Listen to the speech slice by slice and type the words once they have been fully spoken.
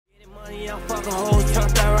I'm fucking hoes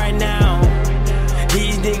turned out right now.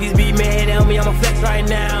 These niggas be mad at me, I'ma flex right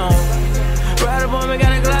now. Ride up on me,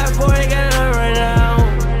 got a glass for it, got it up right now.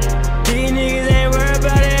 These niggas ain't worried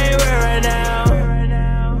about it, ain't worried right now.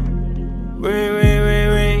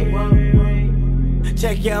 Ring.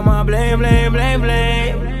 Check out my bling. Yeah,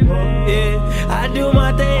 I do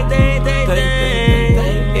my thing.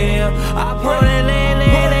 Yeah, I pull that lane.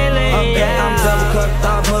 Yeah, I'm double cut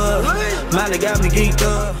off her. Molly got me geeked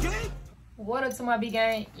up. What up to my big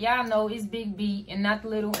gang? Y'all know it's Big B and not the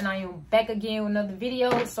little, and I am back again with another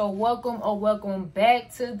video. So welcome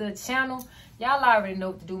back to the channel. Y'all already know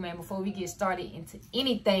what to do, man. Before we get started into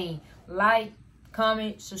anything, like,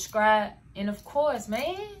 comment, subscribe, and of course,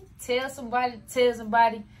 man, tell somebody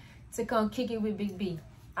to come kick it with Big B.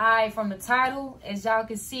 Alright, from the title, as y'all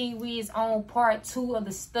can see, we is on part 2 of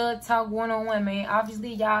the Stud Talk 101, man.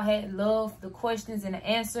 Obviously, y'all had loved the questions and the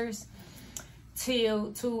answers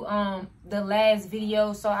to the last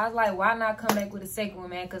video, so I was like, why not come back with a second one,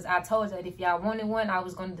 man? Because I told you that if y'all wanted one, I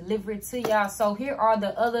was going to deliver it to y'all. So here are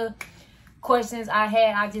the other questions I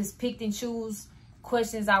had. I just picked and choose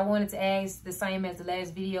questions I wanted to ask, the same as the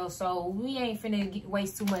last video. So we ain't finna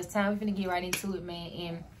waste too much time. We finna get right into it, man.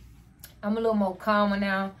 And I'm a little more calmer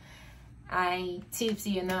now. I ain't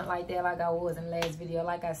tipsy or nothing like that like I was in the last video.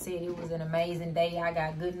 Like I said, it was an amazing day. I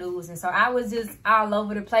got good news. And so I was just all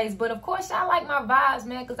over the place. But of course, y'all like my vibes,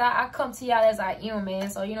 man, because I come to y'all as I am, man.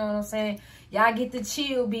 So you know what I'm saying? Y'all get the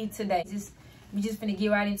chill beat today. We just finna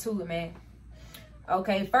get right into it, man.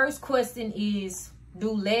 Okay, first question is,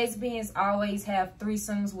 do lesbians always have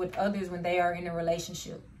threesomes with others when they are in a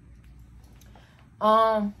relationship?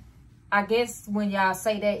 I guess when y'all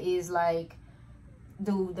say that is like,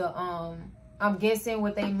 I'm guessing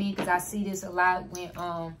what they mean, because I see this a lot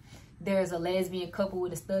when there's a lesbian couple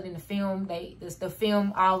with a stud in the film. The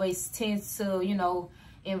film always tends to, you know,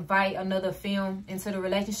 invite another film into the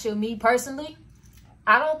relationship. Me personally,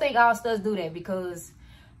 I don't think all studs do that, because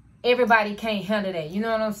everybody can't handle that. You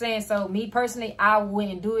know what I'm saying? So me personally, I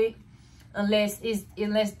wouldn't do it unless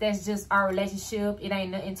that's just our relationship. It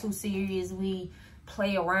ain't nothing too serious. We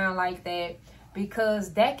play around like that,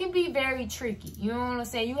 because that can be very tricky. You know what I'm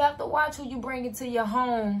saying? You have to watch who you bring into your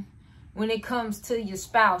home when it comes to your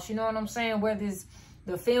spouse. You know what I'm saying? Whether it's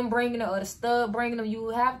the film bringing them or the stud bringing them, you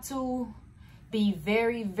have to be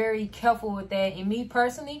very, very careful with that. And me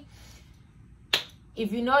personally,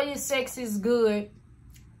 if you know your sex is good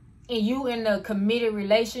and you in a committed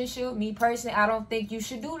relationship, me personally, I don't think you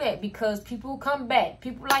should do that, because people come back.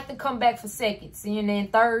 People like to come back for seconds and then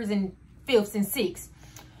thirds and fifths and sixths.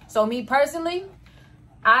 So me personally,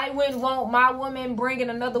 I wouldn't want my woman bringing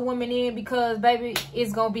another woman in, because baby,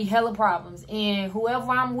 it's gonna be hella problems. And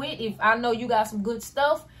whoever I'm with, if I know you got some good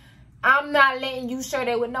stuff, I'm not letting you share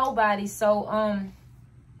that with nobody. So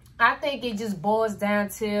I think it just boils down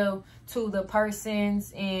to the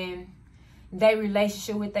persons and their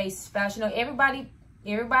relationship with their spouse. You know, everybody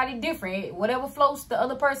different. Whatever floats the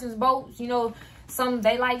other person's boat. You know, some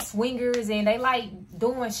they like swingers and they like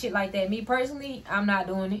doing shit like that. Me personally, I'm not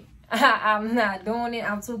doing it. I'm not doing it.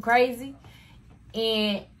 I'm too crazy,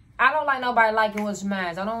 and I don't like nobody liking what's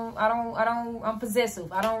mine. I'm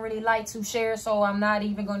possessive. I don't really like to share, so I'm not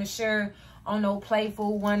even gonna share on no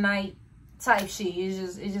playful one night type shit.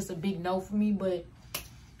 It's just a big no for me. But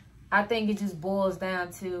I think it just boils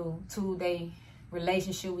down to their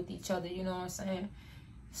relationship with each other. You know what I'm saying?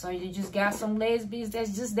 So you just got some lesbians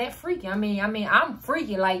that's just that freaky. I mean, I'm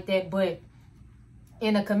freaky like that, but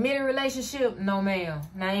in a committed relationship, no ma'am.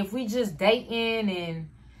 Now, if we just dating and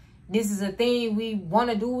this is a thing we want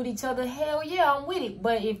to do with each other, hell yeah, I'm with it.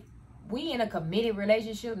 But if we in a committed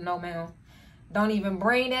relationship, no ma'am. Don't even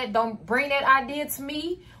bring that idea to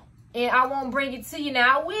me, and I won't bring it to you.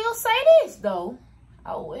 Now, I will say this though.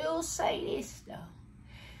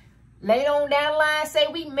 Later on down the line, say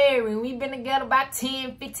we married, we've been together about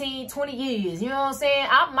 10, 15, 20 years. You know what I'm saying?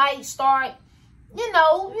 I might start, you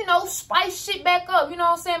know, spice shit back up. You know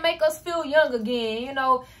what I'm saying? Make us feel young again. You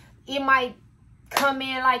know, it might come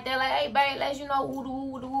in like that, like, hey, babe, let's, you know,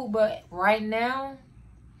 ooh. But right now,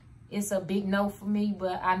 it's a big no for me.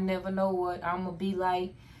 But I never know what I'm going to be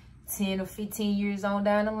like 10 or 15 years on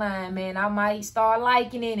down the line, man. I might start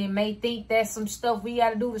liking it and may think that's some stuff we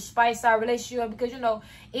got to do to spice our relationship up, because, you know,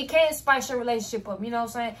 it can spice your relationship up. You know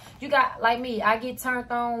what I'm saying? You got, like me, I get turned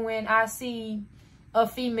on when I see a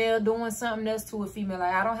female doing something else to a female.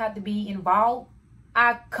 Like, I don't have to be involved.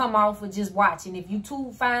 I come off with just watching. If you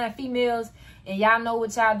two fine females and y'all know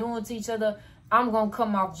what y'all doing to each other, I'm going to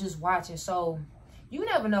come off just watching. So you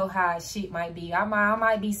never know how shit might be. I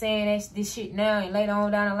might be saying this shit now, and later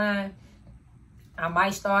on down the line, I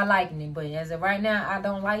might start liking it. But as of right now, I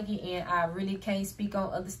don't like it. And I really can't speak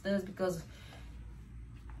on other studs because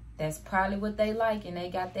that's probably what they like. And they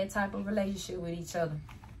got that type of relationship with each other.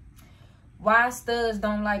 Why studs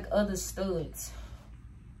don't like other studs?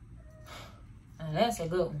 Now, that's a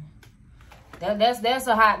good one. That's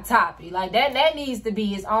a hot topic. Like that needs to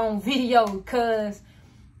be its own video because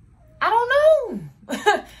I don't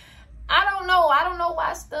know. I don't know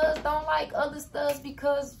why studs don't like other studs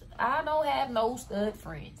because I don't have no stud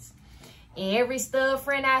friends. And every stud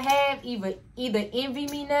friend I have either envy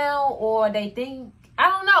me now or they think, I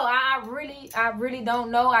don't know. I really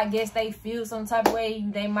don't know. I guess they feel some type of way.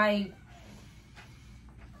 They might,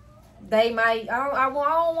 I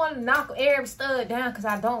don't want to knock every stud down because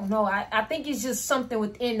I don't know. I think it's just something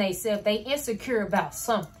within themselves. They insecure about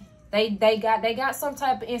something. They got some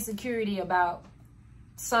type of insecurity about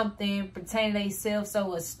something pertaining to themselves.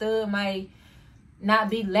 So a stud might not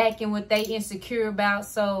be lacking what they insecure about.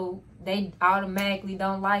 So they automatically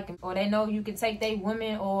don't like them. Or they know you can take their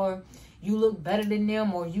woman, or you look better than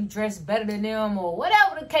them, or you dress better than them, or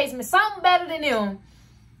whatever the case may be, something better than them.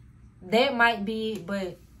 That might be it,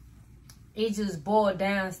 but it just boils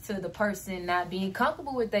down to the person not being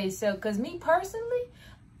comfortable with themselves. Because me personally,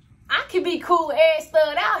 I can be cool ass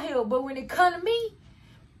stud out here, but when it come to me,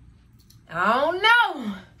 I don't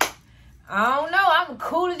know. I'm the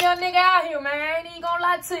coolest young nigga out here, man. I ain't even gonna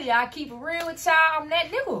lie to you. I keep it real with y'all. I'm that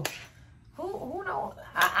nigga. Who knows?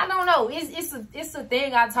 I don't know. It's a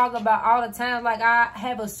thing I talk about all the time. Like, I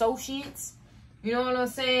have associates. You know what I'm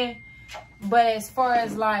saying? But as far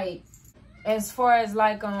as like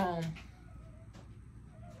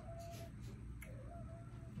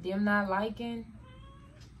them not liking,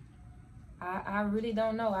 I really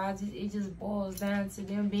don't know. It just boils down to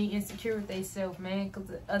them being insecure with themselves, man. Cause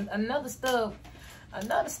another stud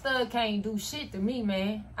can't do shit to me,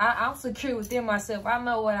 man. I'm secure within myself. I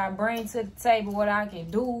know what I bring to the table, what I can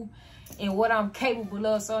do, and what I'm capable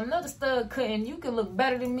of. So another stud couldn't. You can look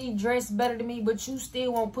better than me, dress better than me, but you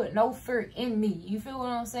still won't put no fear in me. You feel what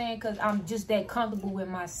I'm saying? Cause I'm just that comfortable with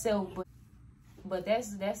myself. But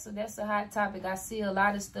that's a hot topic. I see a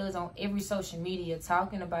lot of studs on every social media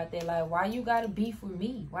talking about that. Like, why you gotta beef with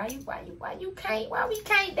me? Why we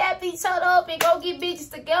can't dap each other up and go get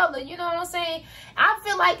bitches together? You know what I'm saying? I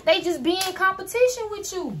feel like they just be in competition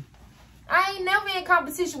with you. I ain't never in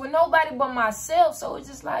competition with nobody but myself. So it's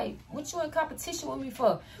just like, what you in competition with me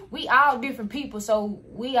for? We all different people, so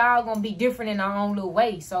we all gonna be different in our own little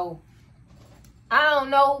way. So I don't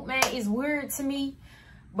know, man. It's weird to me.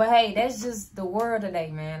 But hey, that's just the world today,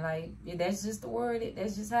 man. Like, that's just the world.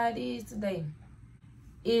 That's just how it is today.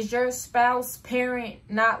 Is your spouse, parent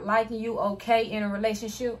not liking you okay in a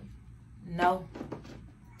relationship? No.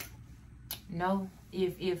 No.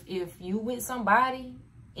 If you with somebody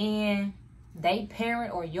and they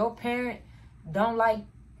parent or your parent don't like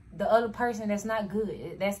the other person, that's not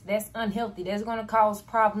good. That's unhealthy. That's gonna cause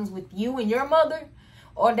problems with you and your mother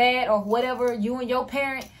or dad or whatever, you and your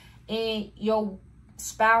parent and your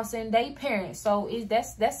spouse and they parent. So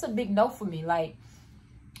that's a big no for me. Like,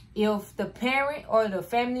 if the parent or the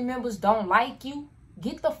family members don't like you,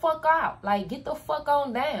 get the fuck out. Like, get the fuck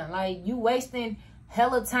on down. Like, you wasting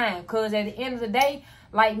hella time. Because at the end of the day,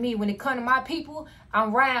 like me, when it comes to my people,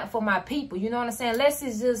 I'm riding for my people. You know what I'm saying?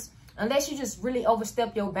 Unless you just really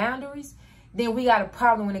overstep your boundaries, then we got a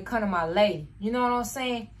problem when it comes to my lady. You know what I'm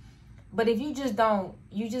saying? But if you just don't,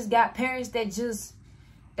 you just got parents that just,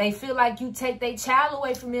 they feel like you take their child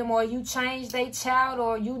away from them, or you change their child,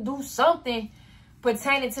 or you do something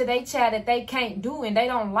pertaining to their child that they can't do, and they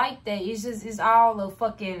don't like that. It's all a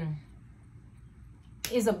fucking,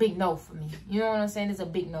 it's a big no for me. You know what I'm saying? It's a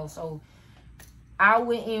big no. So I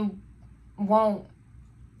wouldn't want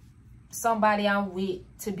somebody I'm with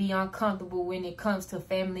to be uncomfortable when it comes to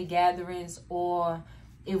family gatherings, or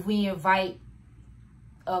if we invite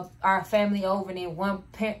our family over and then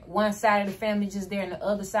one side of the family just there and the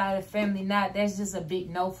other side of the family not. That's just a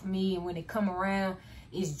big no for me. And when it come around,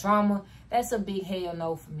 it's drama. That's a big hell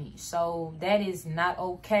no for me. So that is not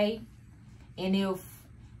okay. And if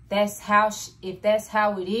that's how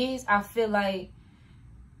it is, I feel like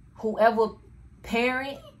whoever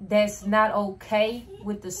parent that's not okay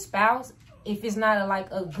with the spouse, if it's not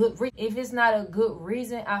a good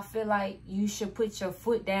reason, I feel like you should put your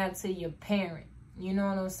foot down to your parent. You know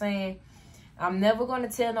what I'm saying? I'm never going to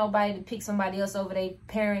tell nobody to pick somebody else over their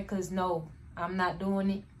parent, because no, I'm not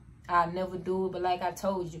doing it. I'll never do it. But like I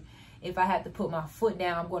told you, if I have to put my foot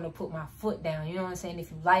down, I'm going to put my foot down. You know what I'm saying?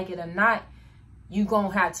 If you like it or not, you're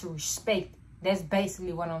going to have to respect it. That's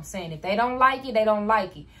basically what I'm saying. If they don't like it, they don't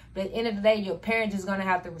like it. But at the end of the day, your parents is going to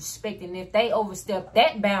have to respect it. And if they overstep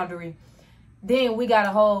that boundary, then we got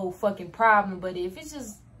a whole fucking problem. But if it's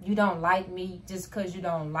just you don't like me just because you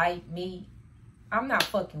don't like me, I'm not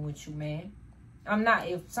fucking with you, man. I'm not.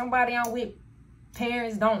 If somebody I'm with,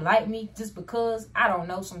 parents don't like me just because, I don't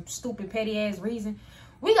know, some stupid petty ass reason,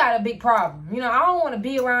 we got a big problem. You know, I don't want to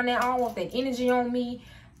be around that. I don't want that energy on me.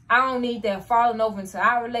 I don't need that falling over into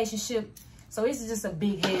our relationship. So this is just a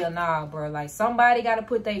big hell nah, bro. Like, somebody got to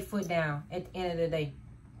put their foot down at the end of the day.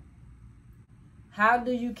 How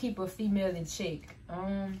do you keep a female in check?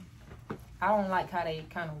 I don't like how they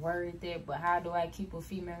kind of worded that, but how do I keep a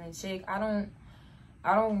female in check?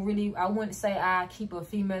 I wouldn't say I keep a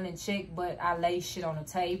female in check, but I lay shit on the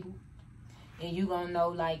table. And you gonna know,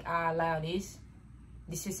 like, I allow this.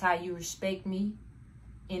 This is how you respect me.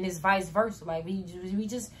 And it's vice versa. Like,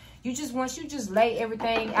 once you just lay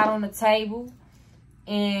everything out on the table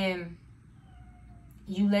and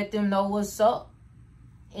you let them know what's up.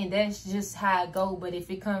 And that's just how it go. But if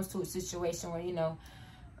it comes to a situation where, you know,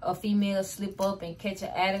 a female slip up and catch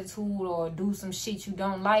an attitude or do some shit you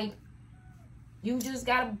don't like, you just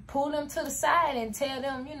gotta pull them to the side and tell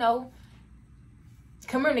them, you know,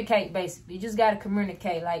 communicate, basically. You just gotta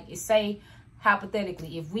communicate. Like, say,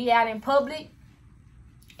 hypothetically, if we out in public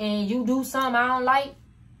and you do something I don't like,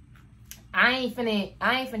 I ain't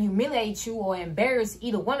finna humiliate you or embarrass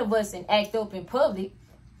either one of us and act up in public.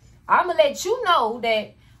 I'm gonna let you know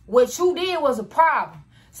that what you did was a problem.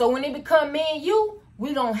 So when it become me and you,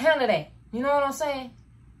 we don't handle that. You know what I'm saying?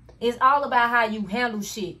 It's all about how you handle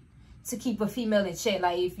shit to keep a female in check.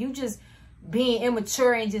 Like, if you just being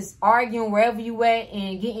immature and just arguing wherever you at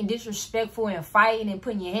and getting disrespectful and fighting and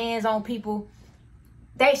putting your hands on people,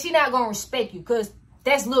 she not gonna respect you, because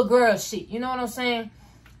that's little girl shit. You know what I'm saying?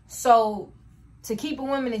 So to keep a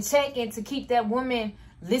woman in check and to keep that woman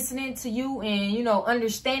listening to you and, you know,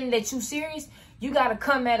 understanding that you serious, you gotta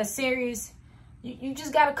come at a serious. You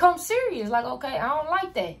just gotta come serious. Like, okay, I don't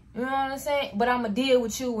like that. You know what I'm saying? But I'm gonna deal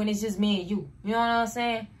with you when it's just me and you. You know what I'm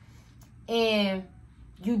saying? And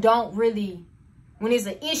you don't really, when it's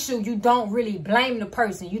an issue, you don't really blame the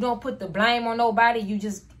person. You don't put the blame on nobody. You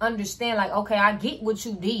just understand, like, okay, I get what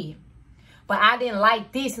you did, but I didn't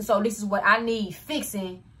like this, and so this is what I need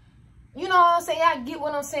fixing. You know what I'm saying? I get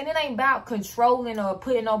what I'm saying. It ain't about controlling or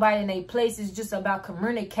putting nobody in their place. It's just about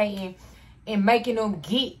communicating and making them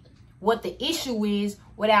get what the issue is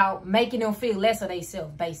without making them feel less of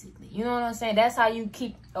themselves, basically. You know what I'm saying? That's how you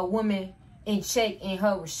keep a woman in check and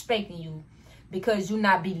her respecting you, because you're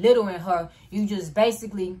not belittling her. You just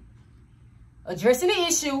basically addressing the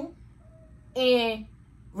issue and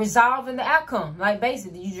resolving the outcome. Like,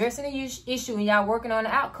 basically, you addressing the issue and y'all working on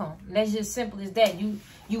the outcome. And that's just simple as that.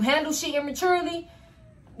 You handle shit immaturely,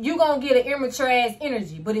 you gonna get an immature ass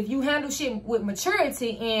energy. But if you handle shit with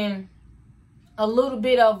maturity and a little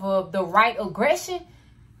bit of the right aggression,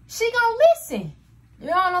 she gonna listen. You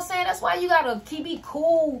know what I'm saying? That's why you gotta be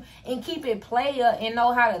cool and keep it player and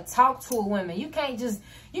know how to talk to a woman. You can't just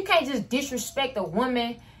disrespect a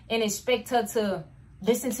woman and expect her to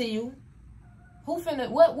listen to you.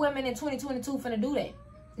 What women in 2022 finna do that?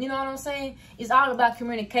 You know what I'm saying? It's all about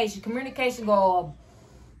communication. Communication go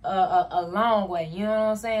a long way. You know what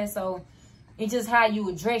I'm saying? So it's just how you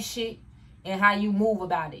address shit and how you move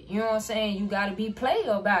about it. You know what I'm saying? You got to be player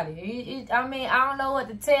about it. I mean, I don't know what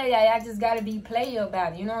to tell y'all. I just got to be player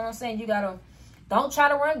about it. You know what I'm saying? You got to, don't try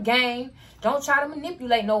to run game. Don't try to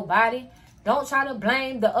manipulate nobody. Don't try to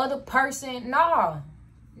blame the other person. Nah,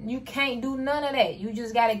 you can't do none of that. You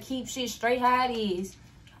just got to keep shit straight how it is.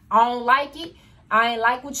 I don't like it. I ain't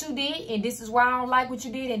like what you did. And this is why I don't like what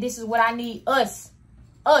you did. And this is what I need us.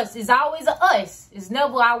 Us. It's always a us. It's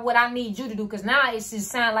never what I need you to do. Because now it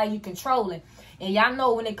just sound like you controlling. And y'all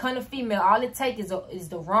know when it comes to female, all it takes is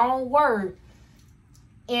the wrong word.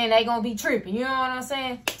 And they going to be tripping. You know what I'm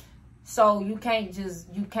saying? So you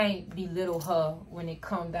can't belittle her when it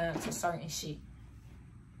come down to certain shit.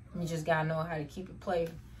 You just got to know how to keep it playing.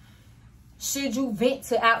 Should you vent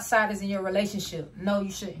to outsiders in your relationship? No,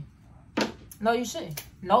 you shouldn't. No, you shouldn't.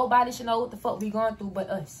 Nobody should know what the fuck we going through but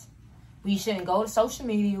us. We shouldn't go to social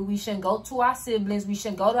media. We shouldn't go to our siblings. We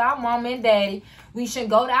shouldn't go to our mom and daddy. We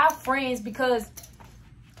shouldn't go to our friends, because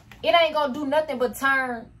it ain't going to do nothing but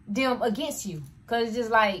turn them against you. Because it's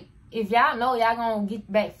just like, if y'all know y'all going to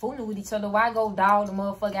get back fooling with each other, why go dog the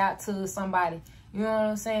motherfucker out to somebody? You know what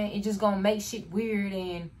I'm saying? It just going to make shit weird,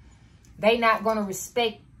 and they not going to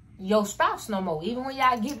respect your spouse no more. Even when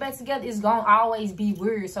y'all get back together, it's going to always be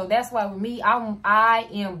weird. So that's why with me, I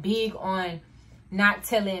am big on not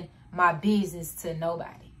telling my business to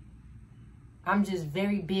nobody. I'm just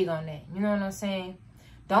very big on that. You know what I'm saying?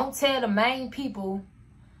 Don't tell the main people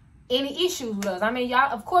any issues with us. I mean,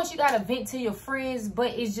 y'all, of course you got to vent to your friends,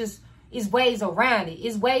 but it's just, It's ways around it.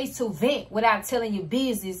 It's ways to vent without telling your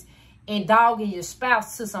business and dogging your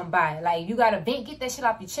spouse to somebody. Like, you got to vent, get that shit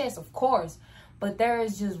off your chest, of course. But there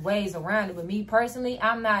is just ways around it. But me personally,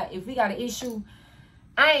 I'm not, if we got an issue,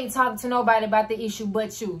 I ain't talking to nobody about the issue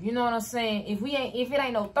but you. You know what I'm saying? If it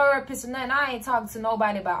ain't no therapist or nothing, I ain't talking to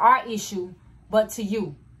nobody about our issue but to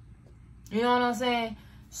you. You know what I'm saying?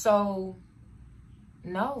 So,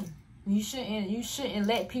 no. You shouldn't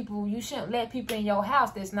let people in your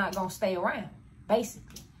house that's not gonna stay around,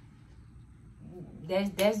 basically.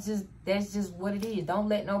 That's just what it is. Don't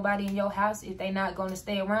let nobody in your house if they not gonna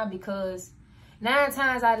stay around, because 9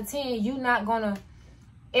 times out of 10,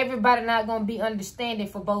 everybody not gonna be understanding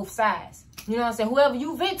for both sides. You know what I'm saying? Whoever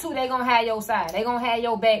you vent to, they gonna have your side. They gonna have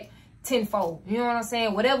your back tenfold. You know what I'm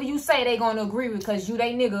saying? Whatever you say, they gonna agree with, because you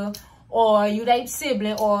they nigga, or you they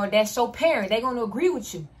sibling, or that's your parent. They gonna agree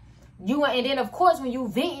with you. And then of course when you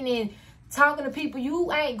venting and talking to people,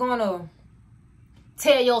 you ain't gonna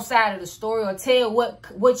tell your side of the story or tell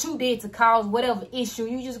what you did to cause whatever issue.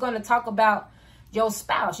 You just gonna talk about your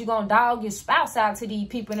spouse. You're gonna dog your spouse out to these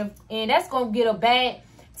people, and that's gonna get a bad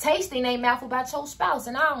taste in their mouth about your spouse.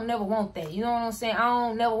 And I don't never want that. You know what I'm saying? I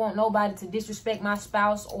don't never want nobody to disrespect my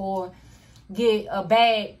spouse or get a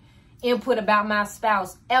bad input about my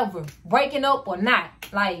spouse ever, breaking up or not.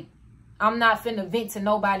 Like, I'm not finna vent to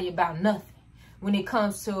nobody about nothing when it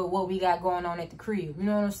comes to what we got going on at the crib. You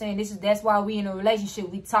know what I'm saying? That's why we in a relationship.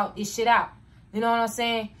 We talk this shit out. You know what I'm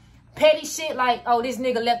saying? Petty shit like, oh, this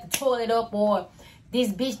nigga left the toilet up, or this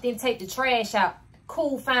bitch didn't take the trash out.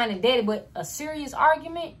 Cool, fine, and daddy. But a serious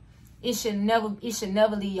argument, it should never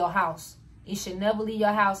leave your house. It should never leave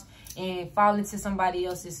your house and fall into somebody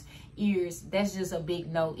else's ears. That's just a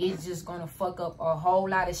big no. It's just gonna fuck up a whole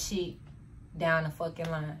lot of shit down the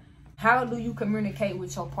fucking line. How do you communicate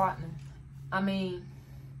with your partner? I mean,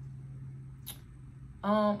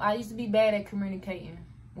 I used to be bad at communicating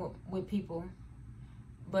with people,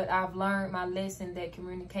 but I've learned my lesson that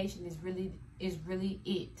communication is really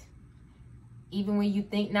it. Even when you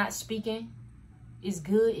think not speaking is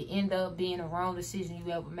good, it end up being a wrong decision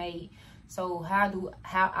you ever made. So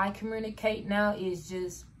how I communicate now is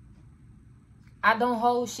just, I don't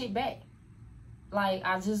hold shit back. Like,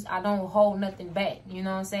 I don't hold nothing back. You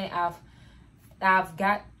know what I'm saying?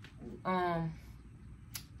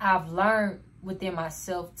 I've learned within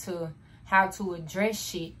myself how to address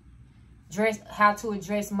shit, how to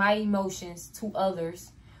address my emotions to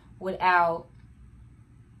others without,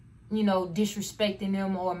 you know, disrespecting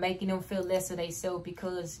them or making them feel less of themselves,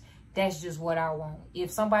 because that's just what I want.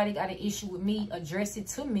 If somebody got an issue with me, address it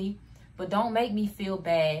to me, but don't make me feel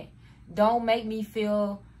bad. Don't make me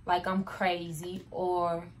feel like I'm crazy,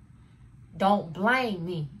 or don't blame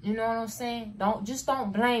me. You know what I'm saying? Don't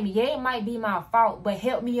blame me. Yeah, it might be my fault, but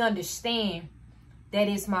help me understand that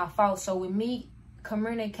it's my fault. So with me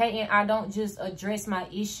communicating, I don't just address my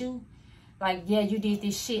issue like, yeah, you did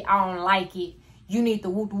this shit, I don't like it, you need to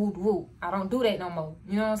whoop whoop whoop. I don't do that no more.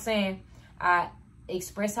 You know what I'm saying? I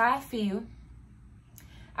express how I feel.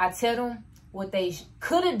 I tell them what they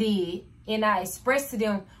could have did, and I express to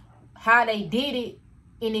them how they did it,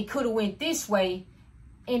 and it could have went this way,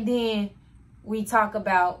 and then we talk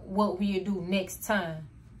about what we'll do next time,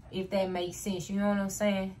 if that makes sense. You know what I'm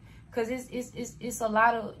saying? Because it's a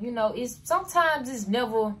lot of, you know, sometimes it's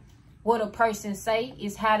never what a person say,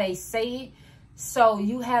 it's how they say it. So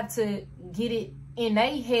you have to get it in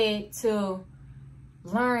their head to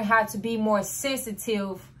learn how to be more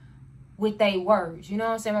sensitive with their words. You know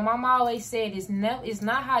what I'm saying? My mom always said, it's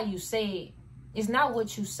not how you say it. It's not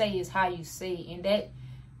what you say, it's how you say it. And that,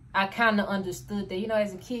 I kind of understood that. You know,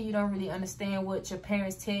 as a kid, you don't really understand what your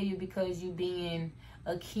parents tell you because you being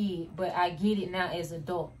a kid. But I get it now as an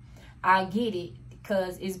adult. I get it,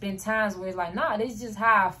 because it's been times where it's like, nah, this is just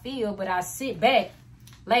how I feel. But I sit back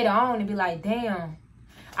later on and be like, damn,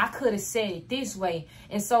 I could have said it this way.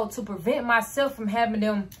 And so to prevent myself from having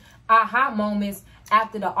them aha moments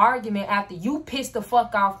after the argument, after you pissed the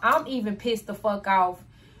fuck off, I'm even pissed the fuck off.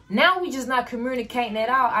 Now we just not communicating at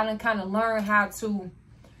all. I done kind of learned how to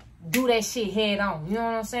do that shit head on. You know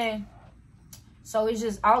what I'm saying? So it's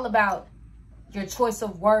just all about your choice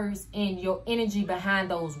of words and your energy behind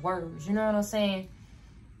those words. You know what I'm saying?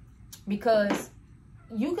 Because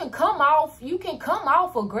you can come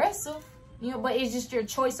off aggressive, you know, but it's just your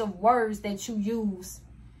choice of words that you use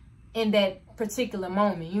in that particular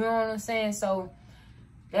moment. You know what I'm saying? So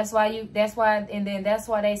that's why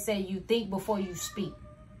they say you think before you speak.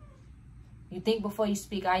 You think before you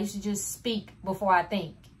speak. I used to just speak before I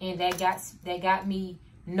think, and that got me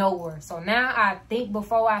nowhere. So now I think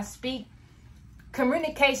before I speak.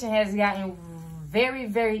 Communication has gotten very,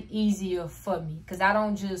 very easier for me, because I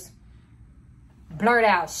don't just blurt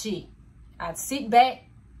out shit. I sit back,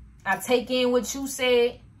 I take in what you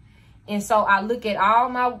said, and so I look at all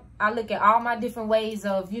my different ways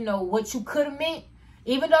of, you know, what you could have meant.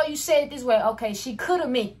 Even though you said it this way, okay, she could have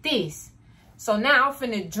meant this. So now I'm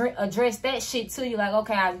finna address that shit to you. Like,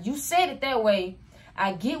 okay, you said it that way.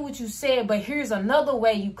 I get what you said, but here's another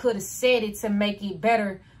way you could have said it to make it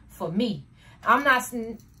better for me. I'm not,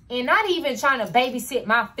 and not even trying to babysit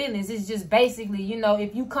my feelings. It's just basically, you know,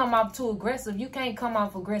 if you come off too aggressive, you can't come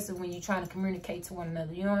off aggressive when you're trying to communicate to one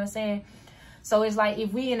another. You know what I'm saying? So it's like,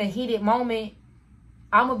 if we in a heated moment,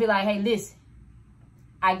 I'm going to be like, hey, listen,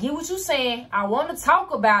 I get what you're saying. I want to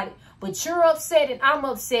talk about it, but you're upset and I'm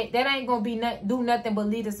upset. That ain't going to do nothing but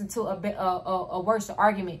lead us into a worse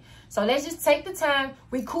argument. So let's just take the time,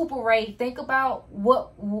 recuperate, think about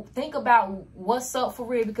what's up for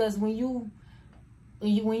real. Because when you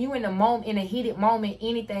in a moment, in a heated moment,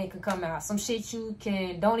 anything can come out. Some shit you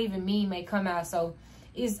don't even mean may come out. So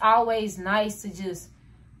it's always nice to just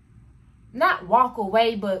not walk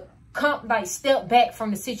away, but step back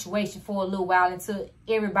from the situation for a little while until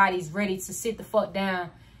everybody's ready to sit the fuck down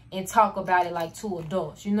and talk about it like two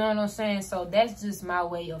adults. You know what I'm saying? So that's just my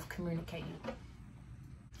way of communicating.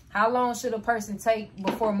 How long should a person take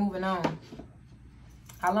before moving on?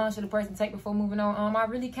 How long should a person take before moving on? I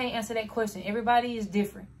really can't answer that question. Everybody is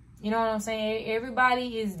different. You know what I'm saying?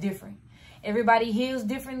 Everybody is different. Everybody heals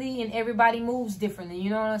differently and everybody moves differently. You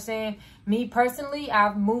know what I'm saying? Me personally,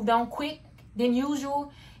 I've moved on quick than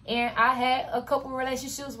usual. And I had a couple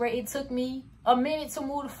relationships where it took me a minute to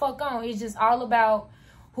move the fuck on. It's just all about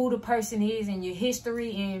who the person is and your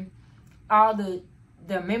history and all the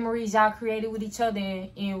memories y'all created with each other and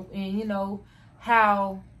you know,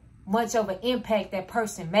 how much of an impact that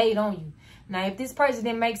person made on you. Now, if this person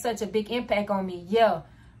didn't make such a big impact on me, yeah,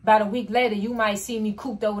 about a week later, you might see me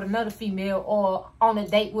cooped up with another female or on a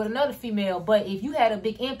date with another female. But if you had a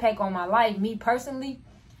big impact on my life, me personally,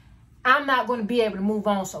 I'm not going to be able to move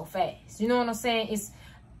on so fast. You know what I'm saying?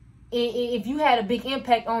 If you had a big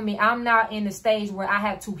impact on me, I'm not in the stage where I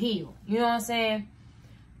have to heal. You know what I'm saying?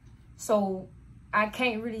 So I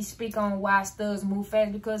can't really speak on why studs move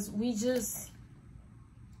fast, because we just,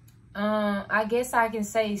 I guess I can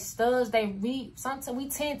say studs, sometimes we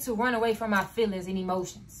tend to run away from our feelings and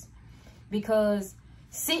emotions, because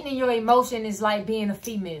sitting in your emotion is like being a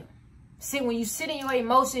female. When you sit in your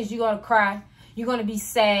emotions, you're going to cry. You're going to be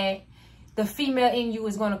sad. The female in you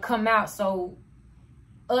is going to come out. So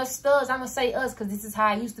us studs, I'm going to say us because this is how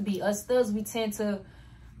I used to be. Us studs, we tend to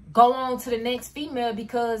go on to the next female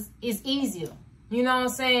because it's easier. You know what I'm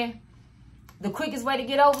saying? The quickest way to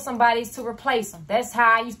get over somebody is to replace them. That's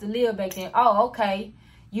how I used to live back then. Oh, okay.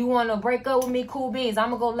 You want to break up with me? Cool beans.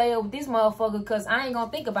 I'm going to go lay up with this motherfucker because I ain't going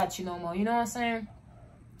to think about you no more. You know what I'm saying?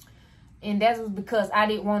 And that was because I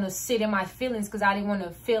didn't want to sit in my feelings, because I didn't want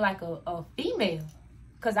to feel like a female.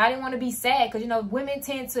 Because I didn't want to be sad. Because, you know, women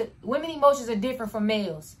emotions are different from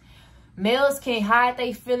males. Males can hide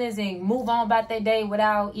their feelings and move on about their day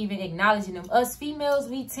without even acknowledging them. Us females,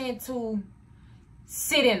 we tend to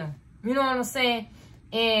sit in them. You know what I'm saying?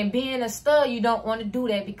 And being a stud, you don't want to do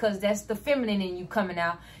that, because that's the feminine in you coming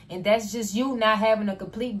out. And that's just you not having a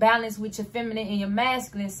complete balance with your feminine and your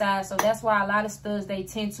masculine side. So that's why a lot of studs, they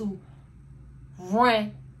tend to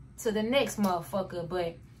run to the next motherfucker.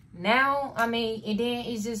 But now, I mean, and then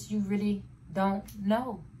it's just you really don't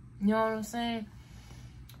know. You know what I'm saying?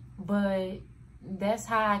 But that's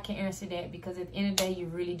how I can answer that, because at the end of the day, you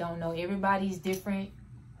really don't know. Everybody's different.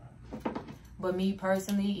 But me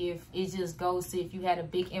personally, if it just goes to, if you had a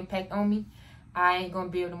big impact on me, I ain't gonna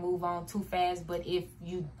be able to move on too fast. But if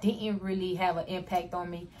you didn't really have an impact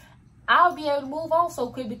on me, I'll be able to move on so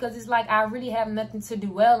quick, because it's like I really have nothing to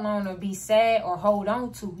dwell on or be sad or hold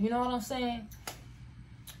on to. You know what I'm saying?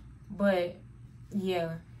 But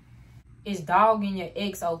yeah, is dogging your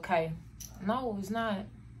ex okay? No, it's not.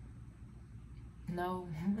 No.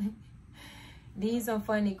 These are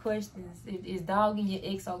funny questions. Is dogging your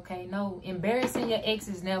ex okay? No. Embarrassing your ex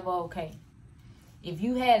is never okay.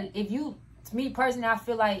 To me personally, I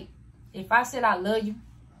feel like if I said I love you,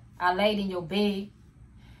 I laid in your bed,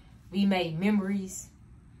 we made memories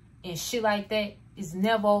and shit like that, it's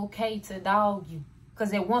never okay to dog you.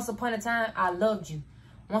 Because at once upon a time, I loved you.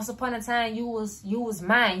 Once upon a time, you was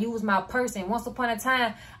mine. You was my person. Once upon a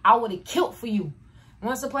time, I would have killed for you.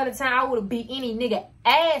 Once upon a time, I would have beat any nigga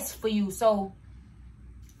ass for you. So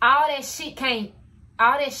all that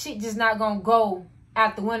shit just not gonna go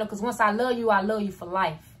out the window. Because once I love you for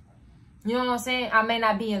life. You know what I'm saying? I may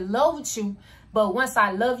not be in love with you, but once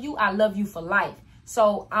I love you for life.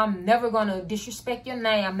 So I'm never gonna disrespect your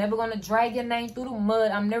name. I'm never gonna drag your name through the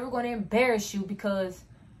mud. I'm never gonna embarrass you, because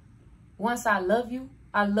once I love you,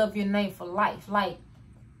 I love your name for life. Like,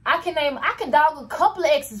 I can dog a couple of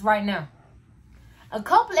exes right now. A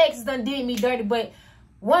couple of exes done did me dirty, but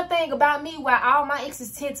one thing about me, why all my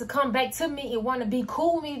exes tend to come back to me and want to be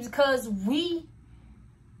cool with me, because we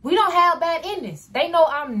don't have bad endings. They know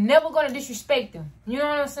I'm never going to disrespect them. You know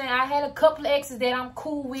what I'm saying? I had a couple of exes that I'm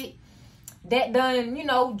cool with that done, you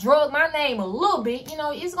know, drug my name a little bit. You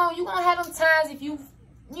know, you're going to have them times if you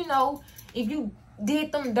know, if you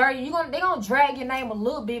did them dirty, they gonna drag your name a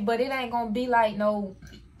little bit, but it ain't gonna be like, no,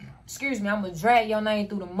 excuse me, I'm gonna drag your name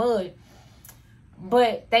through the mud.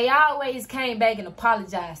 But they always came back and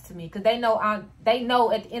apologized to me, because they know at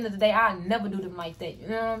the end of the day, I never do them like that. You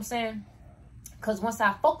know what I'm saying? Because once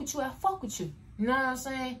I fuck with you, I fuck with you. You know what I'm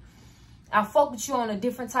saying? I fuck with you on a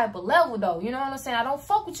different type of level, though. You know what I'm saying? I don't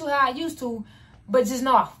fuck with you how I used to, but just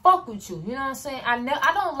know I fuck with you. You know what I'm saying?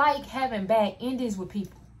 I don't like having bad endings with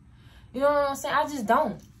people. You know what I'm saying? I just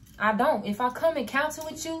don't. I don't. If I come encounter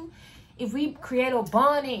with you, if we create a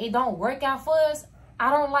bond and it don't work out for us, I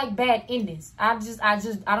don't like bad endings. I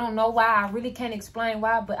don't know why. I really can't explain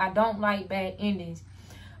why, but I don't like bad endings.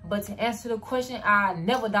 But to answer the question, I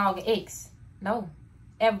never dog an ex. No.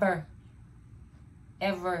 Ever.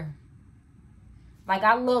 Ever. Like,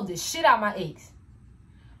 I love the shit out of my ex.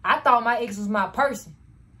 I thought my ex was my person.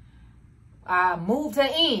 I moved her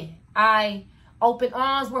in. I opened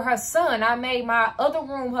arms with her son. I made my other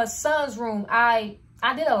room her son's room. I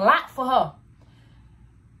did a lot for her.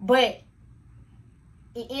 But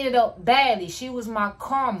it ended up badly. She was my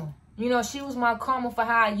karma. You know, she was my karma for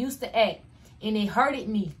how I used to act. And it hurted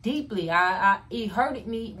me deeply. It hurted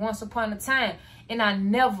me once upon a time. And I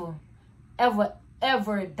never, ever,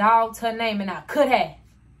 ever dogged her name. And I could have.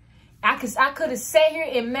 I could have sat here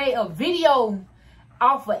and made a video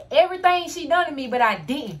off of everything she done to me, but I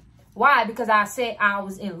didn't. Why? Because I said I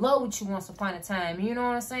was in love with you once upon a time. You know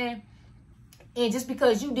what I'm saying? And just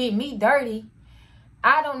because you did me dirty,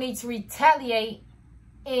 I don't need to retaliate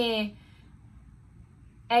and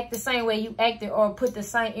act the same way you acted or put the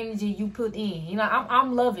same energy you put in. You know,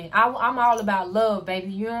 I'm loving. I'm all about love,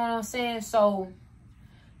 baby. You know what I'm saying? So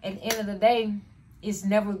at the end of the day, it's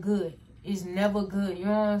never good. It's never good. You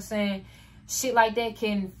know what I'm saying? Shit like that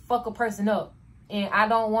can fuck a person up. And I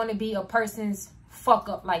don't want to be a person's fuck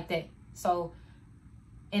up like that. So,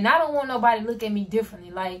 and I don't want nobody to look at me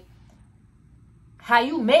differently. Like, how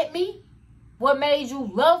you met me, what made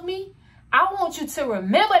you love me, I want you to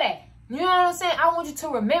remember that. You know what I'm saying? I want you to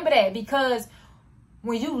remember that, because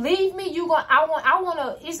when you leave me,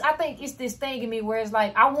 I think it's this thing in me where it's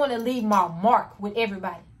like, I want to leave my mark with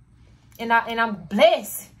everybody. And I'm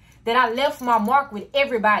blessed that I left my mark with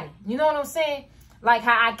everybody. You know what I'm saying? Like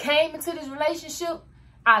how I came into this relationship,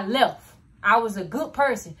 I left. I was a good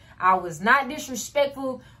person. I was not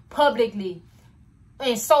disrespectful publicly,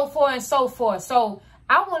 and so forth and so forth. So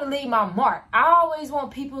I want to leave my mark. I always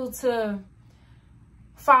want people to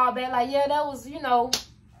fall back like, yeah, that was, you know,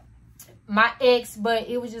 my ex, but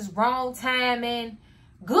it was just wrong timing.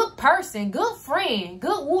 Good person, good friend,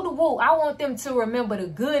 good woo-to-woo. I want them to remember the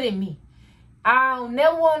good in me. I don't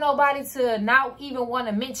never want nobody to not even want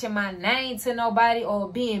to mention my name to nobody or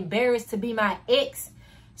be embarrassed to be my ex.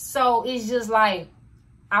 So it's just like,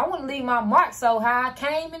 I want to leave my mark. So how I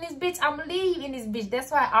came in this bitch, I'm going to leave in this bitch.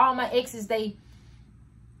 That's why all my exes, they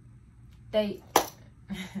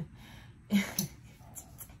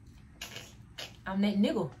I'm that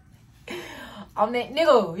nigga. I'm that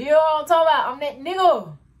nigga. You know what I'm talking about? I'm that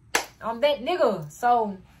nigga. I'm that nigga.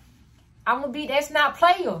 So I'm going to be, that's not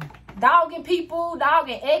Playa. Dogging people,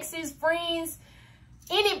 dogging exes, friends,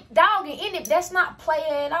 that's not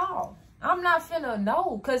Playa at all. I'm not finna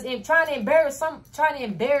know, because in trying to embarrass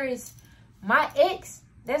my ex,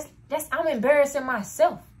 I'm embarrassing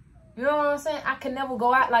myself. You know what I'm saying? I can never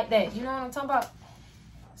go out like that. You know what I'm talking about?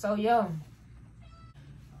 So yo,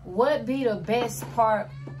 what be the best part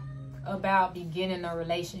about beginning a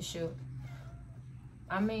relationship?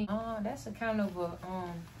 I mean, that's a kind of a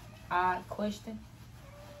odd question.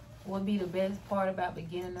 What be the best part about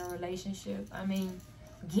beginning a relationship? I mean,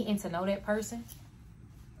 getting to know that person,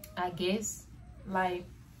 I guess. Like,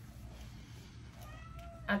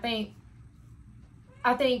 I think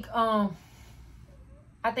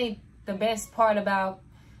the best part about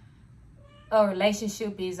a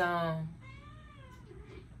relationship is I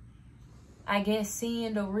guess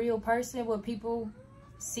seeing the real person, what people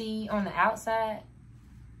see on the outside.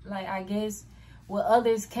 Like, I guess what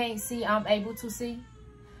others can't see, I'm able to see.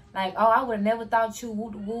 Like, oh, I would have never thought you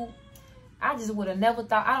woo. I just would have never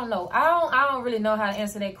thought. I don't know. I don't really know how to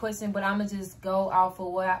answer that question, but I'm going to just go off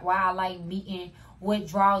of why I like meeting, what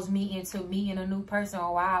draws me into meeting a new person,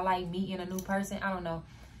 or why I like meeting a new person. I don't know.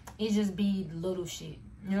 It just be little shit.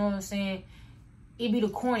 You know what I'm saying? It be the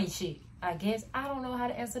corny shit, I guess. I don't know how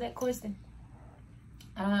to answer that question.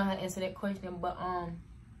 But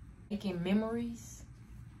making memories.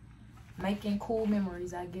 Making cool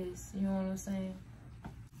memories, I guess. You know what I'm saying?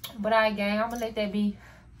 But alright, gang, I'm gonna let that be.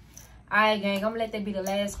 Alright, gang, I'm gonna let that be the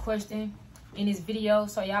last question in this video.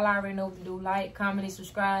 So y'all already know what to do. Like, comment, and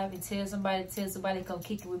subscribe, and tell somebody to come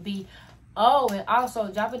kick it with B. Oh, and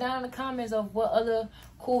also drop it down in the comments of what other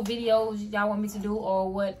cool videos y'all want me to do, or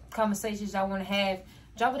what conversations y'all want to have.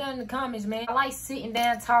 Drop it down in the comments, man. I like sitting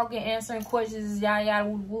down, talking, answering questions, yada yada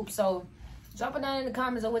whoop whoop. So drop it down in the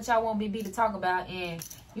comments of what y'all want me to talk about, and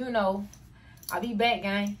you know, I'll be back,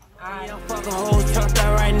 gang. Alright. I'm fucking hoes turned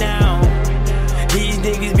out right now. These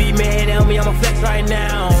niggas be mad at me, I'ma flex right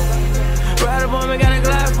now. Right up on me, got a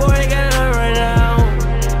glass for it, got it up right now.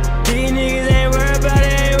 These niggas ain't worried about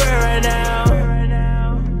it, ain't worried right now.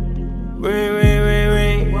 Ring.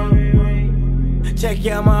 Check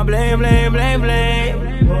out my bling. Yeah,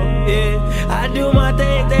 I do my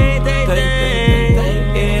thing.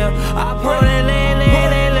 Yeah, I pull that lane.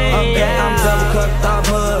 Yeah, I'm double cut off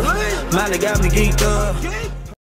her. Molly got me geeked up.